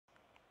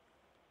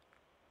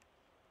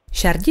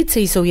Šardice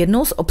jsou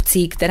jednou z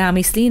obcí, která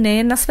myslí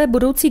nejen na své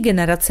budoucí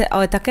generace,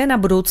 ale také na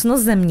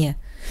budoucnost země.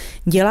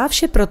 Dělá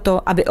vše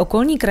proto, aby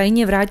okolní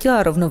krajině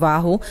vrátila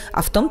rovnováhu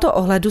a v tomto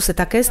ohledu se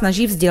také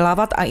snaží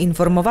vzdělávat a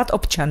informovat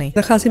občany.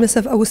 Nacházíme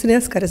se v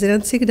augustiniánské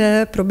rezidenci,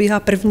 kde probíhá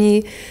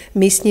první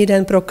místní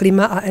den pro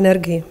klima a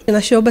energii.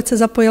 Naše obec se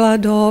zapojila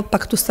do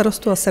paktu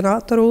starostů a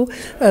senátorů,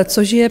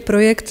 což je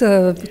projekt,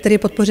 který je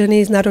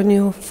podpořený z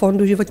Národního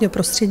fondu životního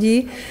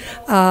prostředí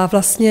a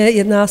vlastně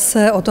jedná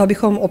se o to,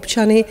 abychom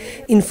občany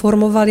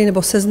informovali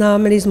nebo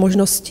seznámili s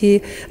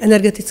možností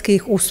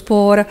energetických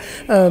úspor,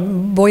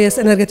 boje s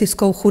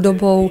energetickou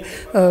chudobou,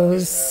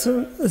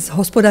 s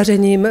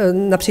hospodařením,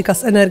 například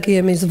s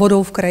energiemi, s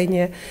vodou v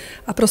krajině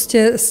a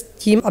prostě s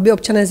tím, aby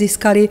občané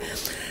získali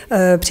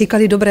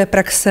příklady dobré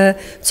praxe,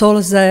 co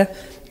lze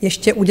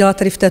ještě udělat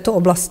tady v této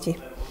oblasti.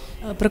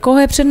 Pro koho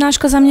je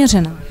přednáška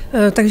zaměřena?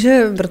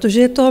 Takže,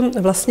 protože je to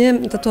vlastně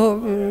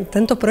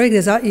tento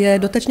projekt je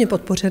dotačně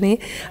podpořený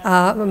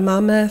a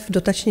máme v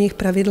dotačních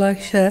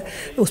pravidlech, že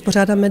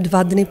uspořádáme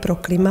 2 dny pro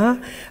klima,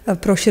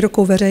 pro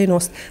širokou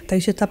veřejnost.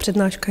 Takže ta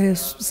přednáška je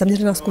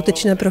zaměřená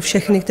skutečně pro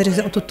všechny, kteří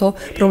se o tuto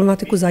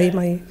problematiku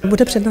zajímají.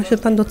 Bude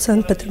přednášet pan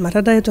docent Petr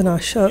Marada, je to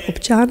náš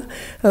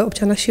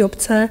občan naší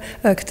obce,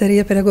 který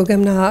je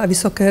pedagogem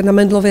na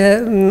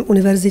Mendelově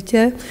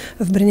univerzitě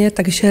v Brně,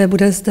 takže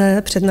bude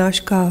zde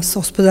přednáška s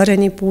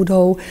hospodaření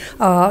půdou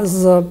a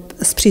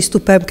s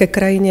přístupem ke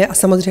krajině a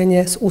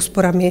samozřejmě s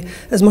úsporami,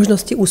 s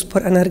možností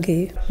úspor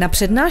energií. Na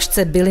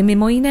přednášce byly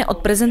mimo jiné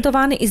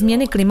odprezentovány i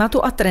změny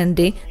klimatu a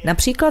trendy,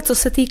 například co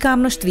se týká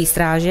množství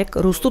srážek,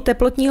 růstu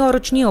teplotního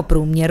ročního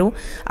průměru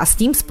a s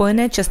tím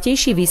spojené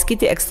častější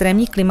výskyty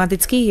extrémních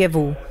klimatických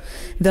jevů.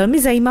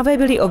 Velmi zajímavé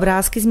byly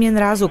obrázky změn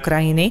rázu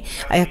krajiny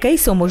a jaké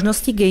jsou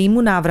možnosti k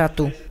jejímu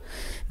návratu.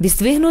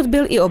 Vyzdvihnut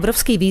byl i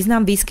obrovský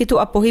význam výskytu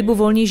a pohybu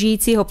volně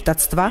žijícího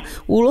ptactva,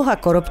 úloha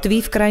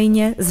koroptví v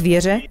krajině,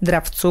 zvěře,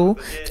 dravců,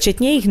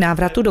 včetně jejich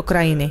návratu do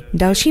krajiny.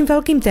 Dalším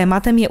velkým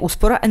tématem je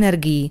úspora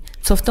energií.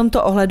 Co v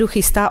tomto ohledu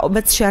chystá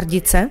obec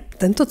Šardice?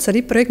 Tento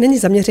celý projekt není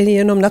zaměřený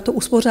jenom na to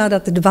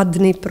uspořádat 2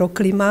 dny pro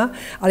klima,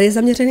 ale je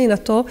zaměřený na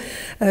to,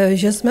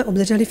 že jsme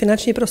obdrželi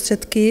finanční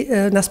prostředky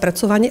na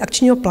zpracování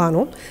akčního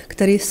plánu,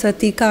 který se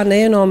týká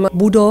nejenom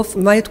budov,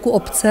 majetku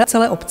obce,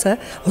 celé obce,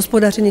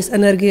 hospodaření s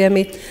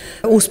energiemi,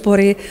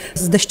 úspory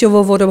s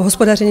dešťovou vodou,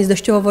 hospodaření s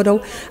dešťovou vodou,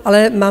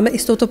 ale máme i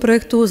z tohoto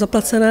projektu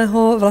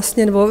zaplaceného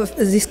vlastně, nebo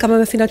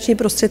získáváme finanční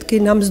prostředky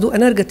na mzdu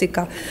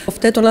energetika. V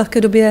této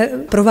lehké době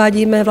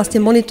provádíme vlastně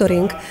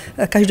monitoring,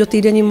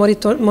 každotýdenní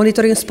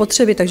monitoring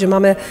spotřeby, takže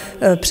máme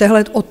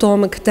přehled o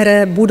tom,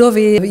 které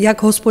budovy,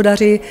 jak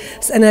hospodaří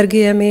s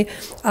energiemi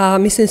a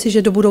myslím si,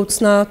 že do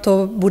budoucna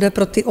to bude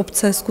pro ty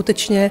obce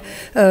skutečně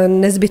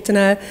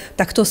nezbytné,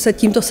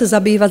 tímto se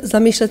zabývat,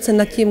 zamýšlet se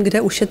nad tím,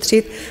 kde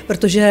ušetřit,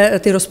 protože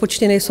ty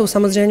rozpočty nejsou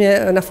samozřejmě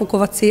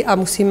nafukovací a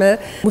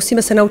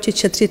musíme se naučit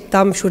šetřit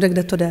tam všude,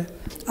 kde to jde.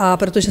 A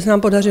protože se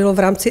nám podařilo v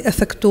rámci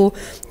efektu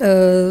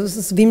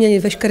vyměnit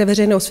veškeré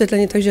veřejné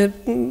osvětlení, takže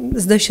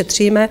zde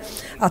šetříme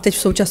a teď v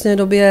současné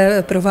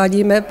době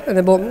provádíme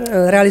nebo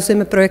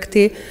realizujeme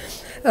projekty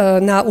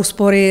na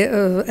úspory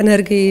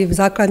energií v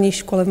základní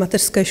škole, v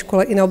mateřské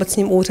škole i na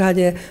obecním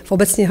úřadě, v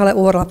obecní hale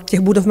u Orla. Těch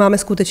budov máme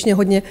skutečně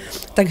hodně,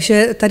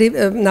 takže tady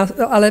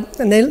ale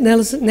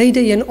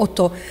nejde jen o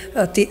to,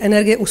 ty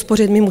energie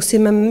uspořit, my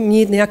musíme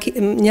mít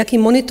nějaký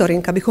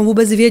monitoring, abychom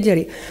vůbec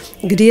věděli,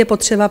 kdy je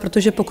potřeba,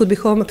 protože pokud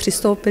bychom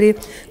přistoupili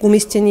k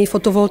umístění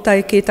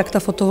fotovoltaiky, tak ta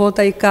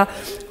fotovoltaika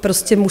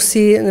prostě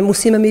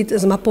musíme mít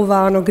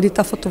zmapováno, kdy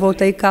ta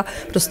fotovoltaika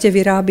prostě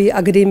vyrábí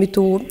a kdy my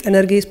tu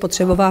energii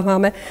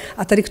spotřebováváme.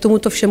 A tady k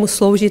tomuto všemu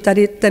slouží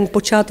tady ten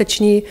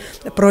počáteční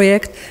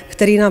projekt,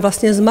 který nám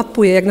vlastně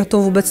zmapuje, jak na to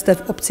vůbec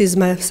v obci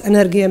jsme s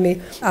energiemi.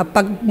 A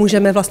pak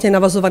můžeme vlastně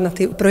navazovat na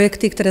ty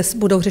projekty, které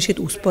budou řešit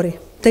úspory.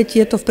 Teď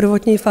je to v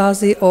prvotní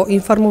fázi o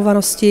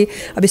informovanosti,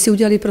 aby si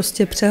udělali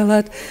prostě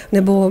přehled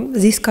nebo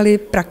získali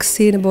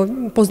praxi nebo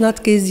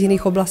poznatky z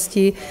jiných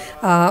oblastí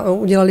a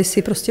udělali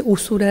si prostě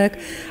úsudek.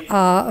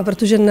 A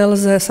protože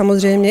nelze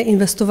samozřejmě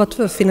investovat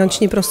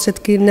finanční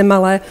prostředky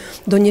nemalé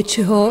do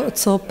něčeho,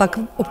 co pak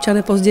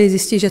občané později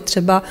zjistí, že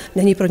třeba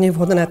není pro ně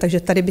vhodné. Takže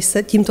tady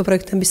tímto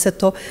projektem by se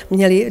to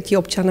měli ti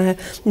občané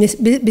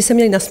by se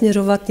měli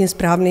nasměřovat tím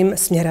správným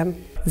směrem.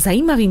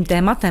 Zajímavým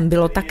tématem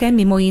bylo také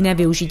mimo jiné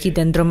využití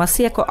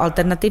dendromasy jako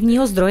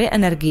alternativního zdroje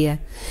energie.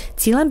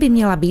 Cílem by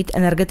měla být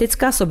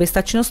energetická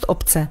soběstačnost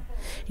obce.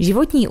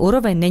 Životní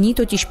úroveň není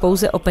totiž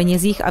pouze o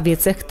penězích a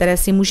věcech, které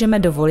si můžeme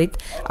dovolit,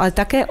 ale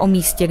také o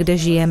místě, kde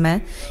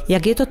žijeme,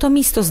 jak je toto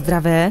místo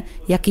zdravé,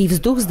 jaký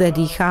vzduch zde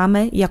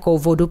dýcháme, jakou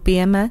vodu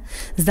pijeme,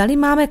 zdali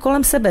máme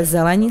kolem sebe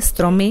zeleň,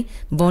 stromy,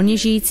 volně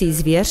žijící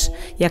zvěř,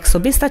 jak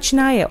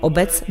soběstačná je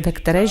obec, ve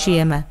které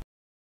žijeme.